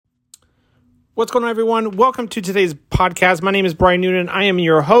What's going on, everyone? Welcome to today's podcast. My name is Brian Noonan. I am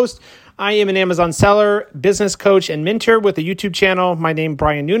your host. I am an Amazon seller, business coach, and mentor with a YouTube channel. My name,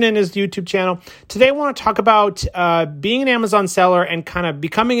 Brian Noonan, is the YouTube channel. Today, I want to talk about being an Amazon seller and kind of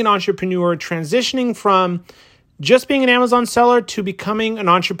becoming an entrepreneur, transitioning from just being an Amazon seller to becoming an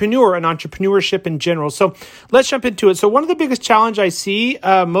entrepreneur and entrepreneurship in general. So let's jump into it. So one of the biggest challenge I see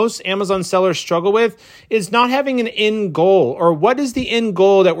most Amazon sellers struggle with is not having an end goal, or what is the end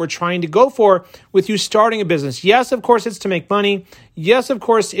goal that we're trying to go for with you starting a business. Yes, of course, it's to make money. Yes, of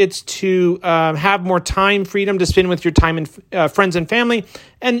course, it's to have more time, freedom to spend with your time and friends and family,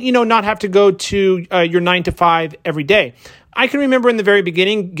 and not have to go to your 9 to 5 every day. I can remember in the very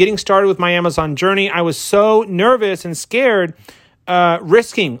beginning, getting started with my Amazon journey, I was so nervous and scared,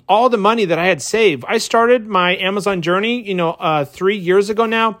 risking all the money that I had saved. I started my Amazon journey, 3 years ago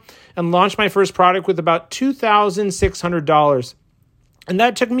now, and launched my first product with about $2,600. And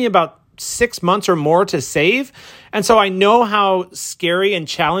that took me about 6 months or more to save. And so I know how scary and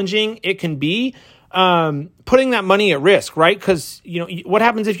challenging it can be. Putting that money at risk, right? Because, what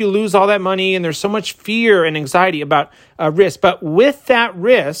happens if you lose all that money, and there's so much fear and anxiety about risk. But with that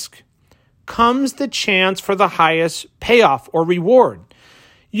risk comes the chance for the highest payoff or reward.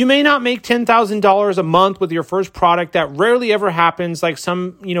 You may not make $10,000 a month with your first product. That rarely ever happens, like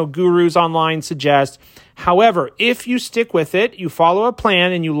some, gurus online suggest. However, if you stick with it, you follow a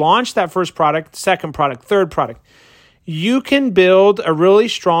plan, and you launch that first product, second product, third product, you can build a really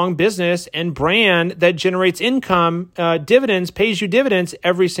strong business and brand that generates income, dividends, pays you dividends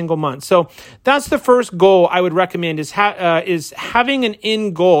every single month. So that's the first goal I would recommend is having an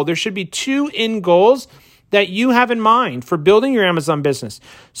end goal. There should be 2 end goals that you have in mind for building your Amazon business.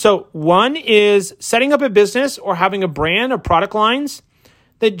 So one is setting up a business or having a brand or product lines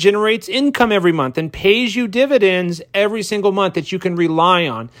that generates income every month and pays you dividends every single month that you can rely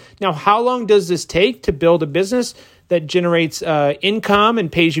on. Now, how long does this take to build a business that generates income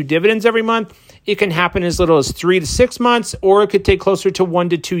and pays you dividends every month? It can happen as little as 3 to 6 months, or it could take closer to 1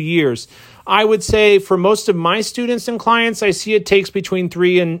 to 2 years. I would say for most of my students and clients, I see it takes between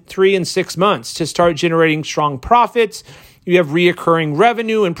 3 and 6 months to start generating strong profits. You have reoccurring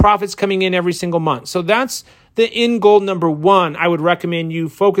revenue and profits coming in every single month. So that's the end goal number 1 I would recommend you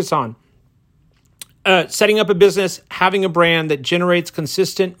focus on. Setting up a business, having a brand that generates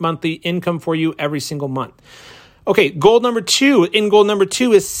consistent monthly income for you every single month. Okay, end goal number 2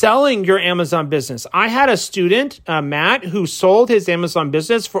 is selling your Amazon business. I had a student, Matt, who sold his Amazon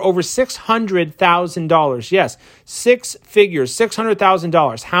business for over $600,000. Yes, 6 figures,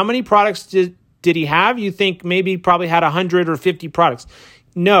 $600,000. How many products did he have? You think maybe probably had 100 or 50 products.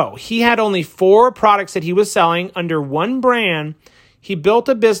 No, he had only 4 products that he was selling under one brand. He built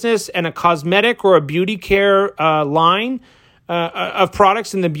a business and a cosmetic or a beauty care line of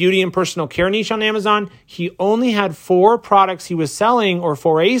products in the beauty and personal care niche on Amazon. He only had 4 products he was selling, or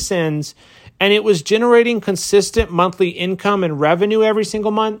 4 ASINs, and it was generating consistent monthly income and revenue every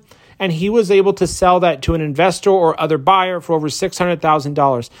single month. And he was able to sell that to an investor or other buyer for over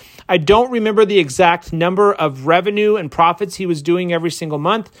 $600,000. I don't remember the exact number of revenue and profits he was doing every single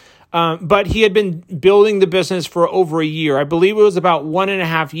month, but he had been building the business for over a year. I believe it was about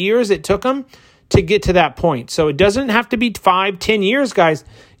 1.5 years it took him to get to that point. So it doesn't have to be 5-10 years, guys.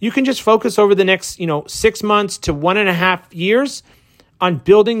 You can just focus over the next 6 months to 1.5 years on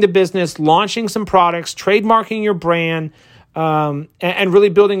building the business, launching some products, trademarking your brand, and really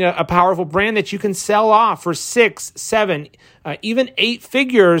building a powerful brand that you can sell off for 6, 7, even 8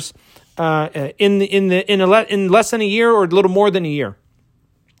 figures in less than a year or a little more than a year.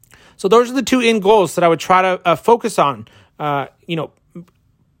 So those are the 2 end goals that I would try to focus on.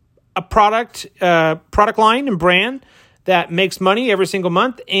 A product line and brand that makes money every single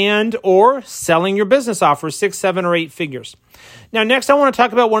month, and or selling your business off for 6, 7, or 8 figures. Now, next, I want to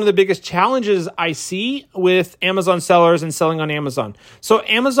talk about one of the biggest challenges I see with Amazon sellers and selling on Amazon. So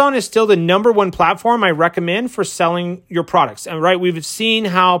Amazon is still the number 1 platform I recommend for selling your products. And right, we've seen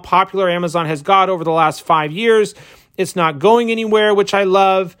how popular Amazon has got over the last 5 years. It's not going anywhere, which I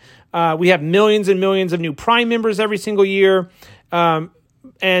love. We have millions and millions of new Prime members every single year.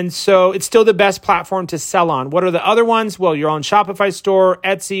 And so it's still the best platform to sell on. What are the other ones? Well, your own Shopify store,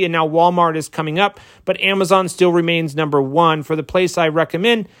 Etsy, and now Walmart is coming up. But Amazon still remains number 1 for the place I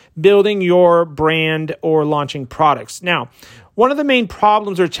recommend building your brand or launching products. Now, one of the main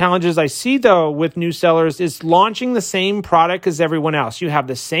problems or challenges I see, though, with new sellers is launching the same product as everyone else. You have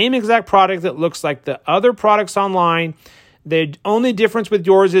the same exact product that looks like the other products online. The only difference with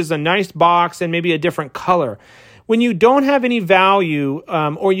yours is a nice box and maybe a different color. when you don't have any value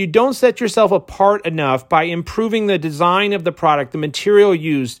or you don't set yourself apart enough by improving the design of the product, the material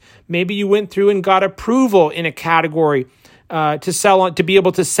used, maybe you went through and got approval in a category to be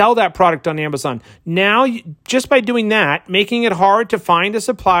able to sell that product on Amazon. Now, just by doing that, making it hard to find a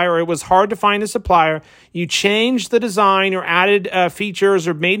supplier, or it was hard to find a supplier, you changed the design or added features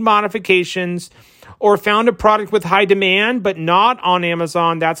or made modifications, or found a product with high demand but not on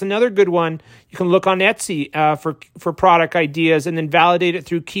Amazon. That's another good one. You can look on Etsy for product ideas and then validate it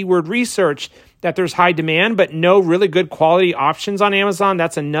through keyword research that there's high demand but no really good quality options on Amazon.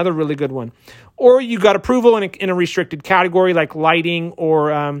 That's another really good one. Or you got approval in a restricted category like lighting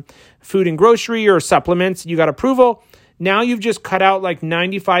or food and grocery or supplements. You got approval. Now you've just cut out like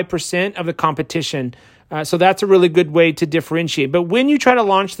 95% of the competition. So that's a really good way to differentiate. But when you try to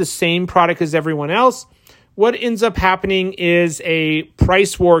launch the same product as everyone else, what ends up happening is a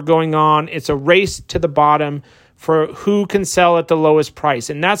price war going on. It's a race to the bottom for who can sell at the lowest price.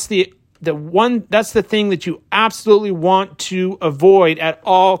 And that's the thing that you absolutely want to avoid at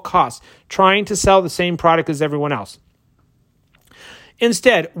all costs, trying to sell the same product as everyone else.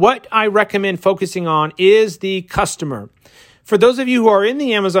 Instead, what I recommend focusing on is the customer. For those of you who are in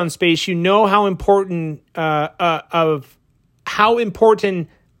the Amazon space, you know how important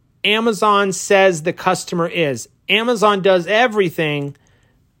Amazon says the customer is. Amazon does everything,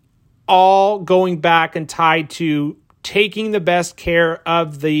 all going back and tied to taking the best care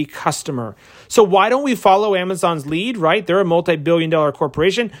of the customer. So why don't we follow Amazon's lead, right? They're a multi-billion-dollar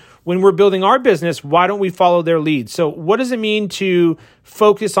corporation. When we're building our business, why don't we follow their lead? So what does it mean to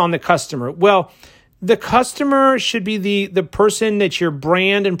focus on the customer? Well, the customer should be the person that your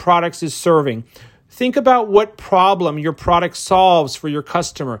brand and products is serving. Think about what problem your product solves for your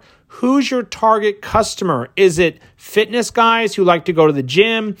customer. Who's your target customer? Is it fitness guys who like to go to the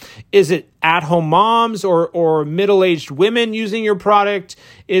gym? Is it at-home moms or middle-aged women using your product?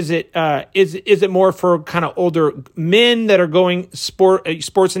 Is it more for kind of older men that are going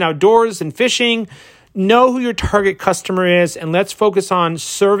sports and outdoors and fishing? Know who your target customer is, and let's focus on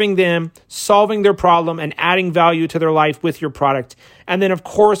serving them, solving their problem, and adding value to their life with your product. And then, of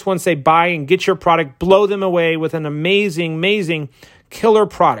course, once they buy and get your product, blow them away with an amazing, amazing killer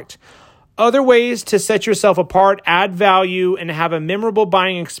product. Other ways to set yourself apart, add value, and have a memorable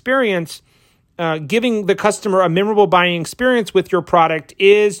buying experience, giving the customer a memorable buying experience with your product,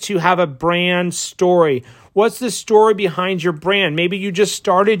 is to have a brand story. What's the story behind your brand? Maybe you just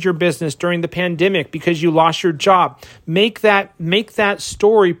started your business during the pandemic because you lost your job. Make that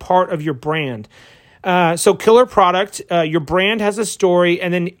story part of your brand. So killer product, your brand has a story,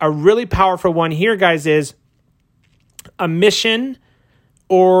 and then a really powerful one here, guys, is a mission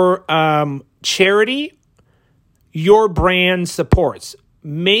or charity your brand supports.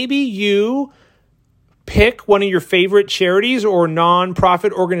 Maybe you pick one of your favorite charities or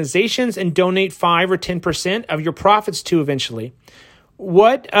nonprofit organizations and donate 5 or 10% of your profits to eventually.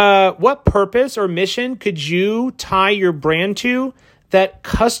 What purpose or mission could you tie your brand to that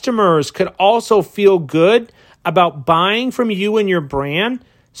customers could also feel good about buying from you and your brand,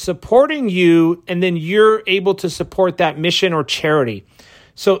 supporting you, and then you're able to support that mission or charity?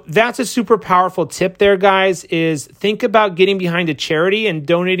 So that's a super powerful tip there, guys, is think about getting behind a charity and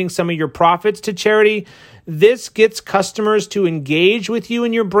donating some of your profits to charity. This gets customers to engage with you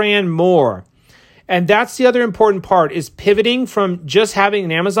and your brand more. And that's the other important part, is pivoting from just having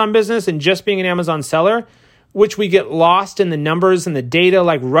an Amazon business and just being an Amazon seller, which we get lost in the numbers and the data,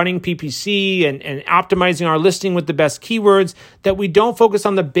 like running PPC and optimizing our listing with the best keywords, that we don't focus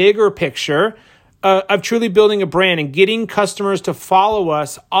on the bigger picture of truly building a brand and getting customers to follow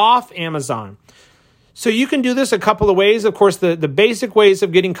us off Amazon. So you can do this a couple of ways. Of course, the basic ways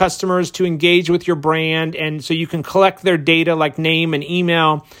of getting customers to engage with your brand, and so you can collect their data like name and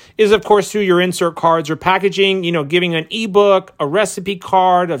email, is of course through your insert cards or packaging, giving an ebook, a recipe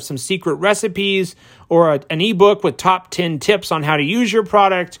card of some secret recipes, or an ebook with top 10 tips on how to use your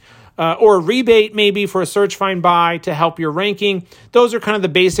product, or a rebate maybe for a search, find, buy to help your ranking. Those are kind of the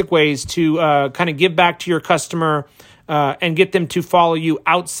basic ways to kind of give back to your customer and get them to follow you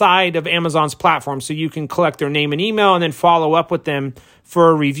outside of Amazon's platform, so you can collect their name and email and then follow up with them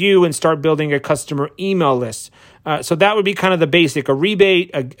for a review and start building a customer email list. So that would be kind of the basic, a rebate,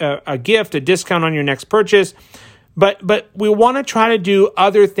 a gift, a discount on your next purchase. But we want to try to do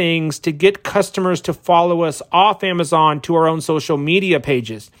other things to get customers to follow us off Amazon to our own social media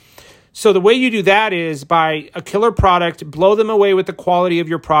pages. So the way you do that is by a killer product, blow them away with the quality of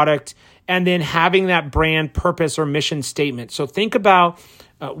your product, and then having that brand purpose or mission statement. So think about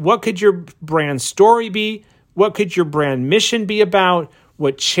what could your brand story be? What could your brand mission be about?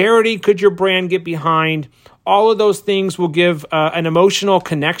 What charity could your brand get behind? All of those things will give an emotional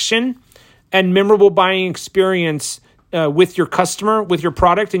connection and memorable buying experience with your customer, with your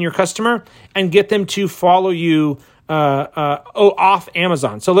product and your customer, and get them to follow you off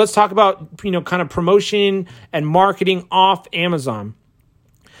Amazon. So let's talk about, kind of promotion and marketing off Amazon.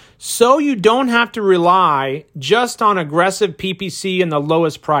 So you don't have to rely just on aggressive PPC and the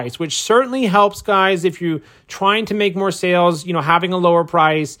lowest price, which certainly helps, guys, if you're trying to make more sales, having a lower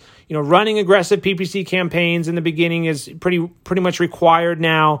price, running aggressive PPC campaigns in the beginning is pretty much required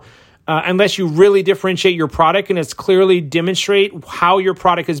now. Unless you really differentiate your product and it's clearly demonstrate how your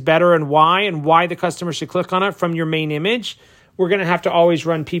product is better and why the customer should click on it from your main image, we're going to have to always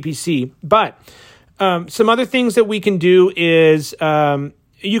run PPC. But some other things that we can do is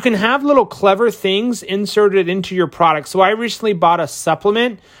you can have little clever things inserted into your product. So I recently bought a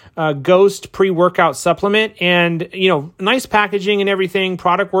supplement, Ghost pre-workout supplement, and nice packaging and everything.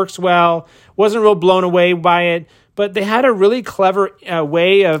 Product works well. Wasn't real blown away by it. But they had a really clever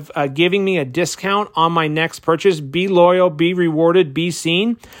way of giving me a discount on my next purchase. Be loyal, be rewarded, be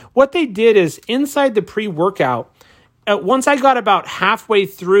seen. What they did is inside the pre-workout, once I got about halfway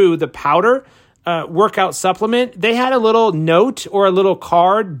through the powder workout supplement, they had a little note or a little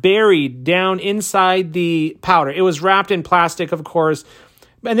card buried down inside the powder. It was wrapped in plastic, of course.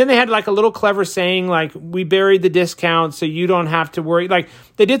 And then they had like a little clever saying, like, we buried the discount so you don't have to worry. Like,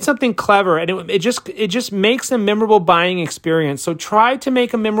 they did something clever, and it just makes a memorable buying experience. So try to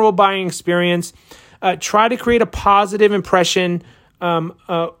make a memorable buying experience. Try to create a positive impression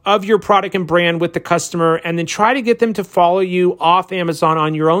of your product and brand with the customer, and then try to get them to follow you off Amazon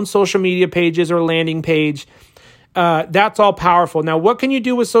on your own social media pages or landing page. That's all powerful. Now, what can you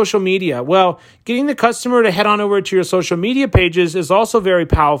do with social media? Well, getting the customer to head on over to your social media pages is also very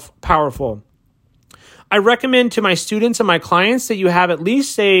powerful. I recommend to my students and my clients that you have at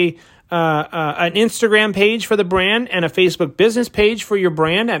least an Instagram page for the brand and a Facebook business page for your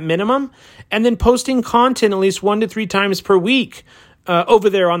brand at minimum, and then posting content at least 1 to 3 times per week over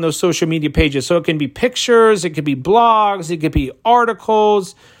there on those social media pages. So it can be pictures, it could be blogs, it could be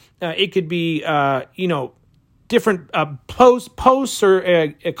articles, it could be, different posts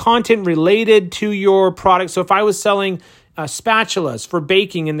or content related to your product. So if I was selling spatulas for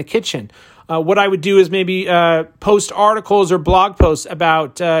baking in the kitchen, what I would do is maybe post articles or blog posts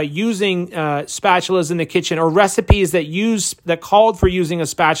about using spatulas in the kitchen, or recipes that called for using a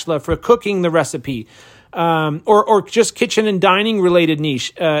spatula for cooking the recipe, or just kitchen and dining related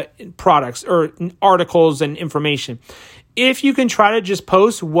niche products or articles and information. If you can try to just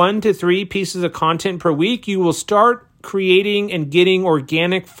post 1 to 3 pieces of content per week, you will start creating and getting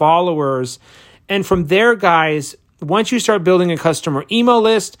organic followers. And from there, guys, once you start building a customer email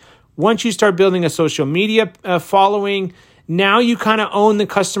list, once you start building a social media following, now you kind of own the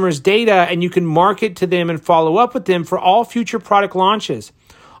customer's data and you can market to them and follow up with them for all future product launches.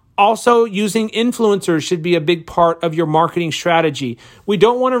 Also, using influencers should be a big part of your marketing strategy. We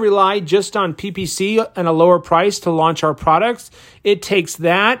don't want to rely just on PPC and a lower price to launch our products. It takes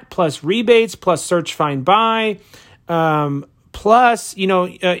that plus rebates, plus search, find, buy, plus,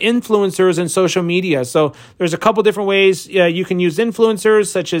 influencers and social media. So there's a couple different ways you can use influencers,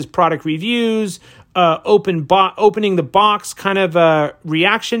 such as product reviews, opening the box kind of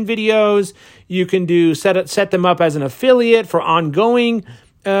reaction videos. You can do set them up as an affiliate for ongoing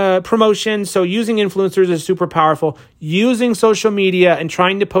promotion. So using influencers is super powerful. Using social media and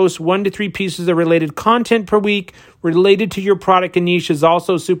trying to post 1 to 3 pieces of related content per week related to your product and niche is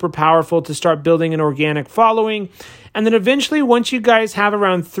also super powerful to start building an organic following. And then eventually, once you guys have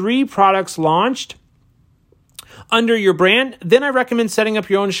around 3 products launched under your brand, then I recommend setting up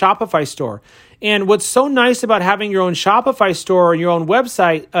your own Shopify store. And what's so nice about having your own Shopify store or your own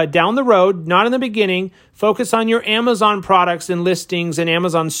website down the road, not in the beginning, focus on your Amazon products and listings and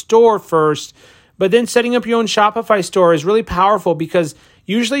Amazon store first, but then setting up your own Shopify store is really powerful because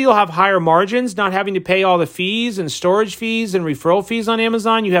usually you'll have higher margins, not having to pay all the fees and storage fees and referral fees on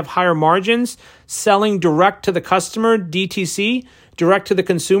Amazon. You have higher margins selling direct to the customer, DTC, direct to the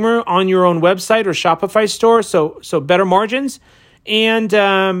consumer on your own website or Shopify store. So better margins. And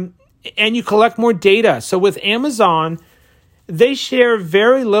you collect more data. So with Amazon, they share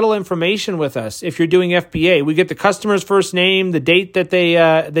very little information with us. If you're doing FBA, we get the customer's first name, the date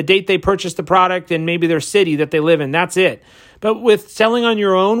they purchased the product, and maybe their city that they live in. That's it. But with selling on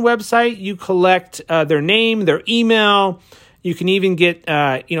your own website, you collect their name, their email. You can even get,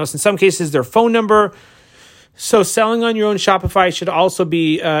 in some cases, their phone number. So selling on your own Shopify should also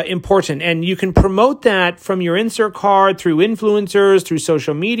be important. And you can promote that from your insert card, through influencers, through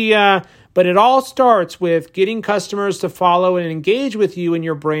social media. But it all starts with getting customers to follow and engage with you and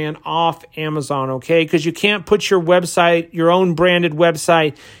your brand off Amazon, okay? Because you can't put your website, your own branded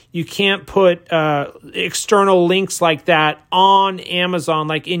website, you can't put external links like that on Amazon,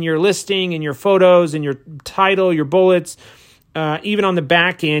 like in your listing, in your photos, in your title, your bullets, even on the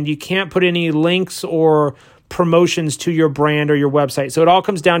back end. You can't put any links or promotions to your brand or your website. So it all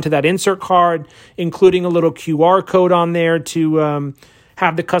comes down to that insert card, including a little QR code on there to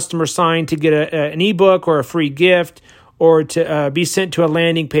have the customer sign to get an ebook or a free gift, or to be sent to a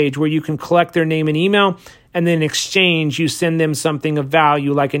landing page where you can collect their name and email, and then in exchange, you send them something of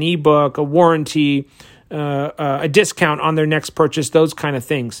value like an ebook, a warranty, a discount on their next purchase, those kind of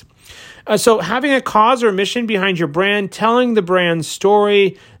things. So having a cause or mission behind your brand, telling the brand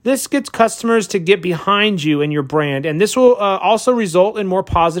story, this gets customers to get behind you and your brand. And this will also result in more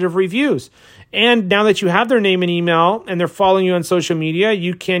positive reviews. And now that you have their name and email and they're following you on social media,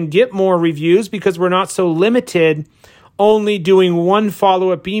 you can get more reviews because we're not so limited only doing one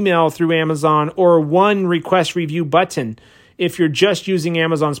follow-up email through Amazon or one request review button if you're just using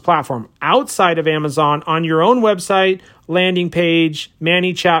Amazon's platform. Outside of Amazon, on your own website, landing page,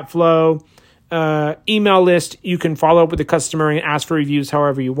 ManyChat flow, email list, you can follow up with the customer and ask for reviews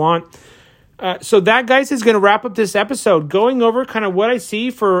however you want. So that, guys, is going to wrap up this episode, going over kind of what I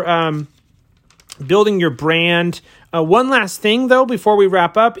see for building your brand. One last thing, though, before we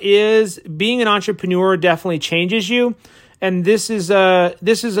wrap up, is being an entrepreneur definitely changes you. And this is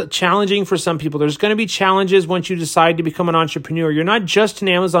challenging for some people. There's going to be challenges once you decide to become an entrepreneur. You're not just an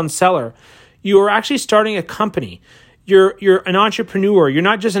Amazon seller. You are actually starting a company. You're an entrepreneur. You're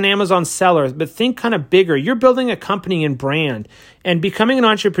not just an Amazon seller, but think kind of bigger. You're building a company and brand. And becoming an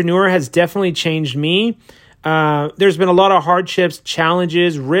entrepreneur has definitely changed me. There's been a lot of hardships,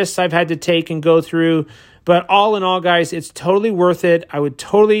 challenges, risks I've had to take and go through. But all in all, guys, it's totally worth it. I would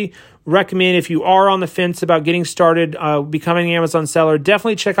totally recommend, if you are on the fence about getting started, becoming an Amazon seller,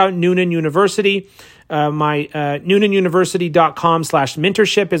 definitely check out Noonan University. My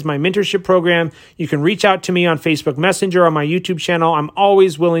noonanuniversity.com/mentorship is my mentorship program. You can reach out to me on Facebook Messenger, on my YouTube channel. I'm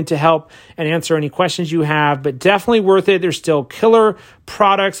always willing to help and answer any questions you have, but definitely worth it. There's still killer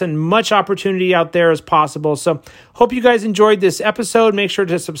products and much opportunity out there as possible. So hope you guys enjoyed this episode. Make sure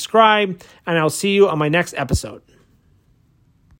to subscribe, and I'll see you on my next episode.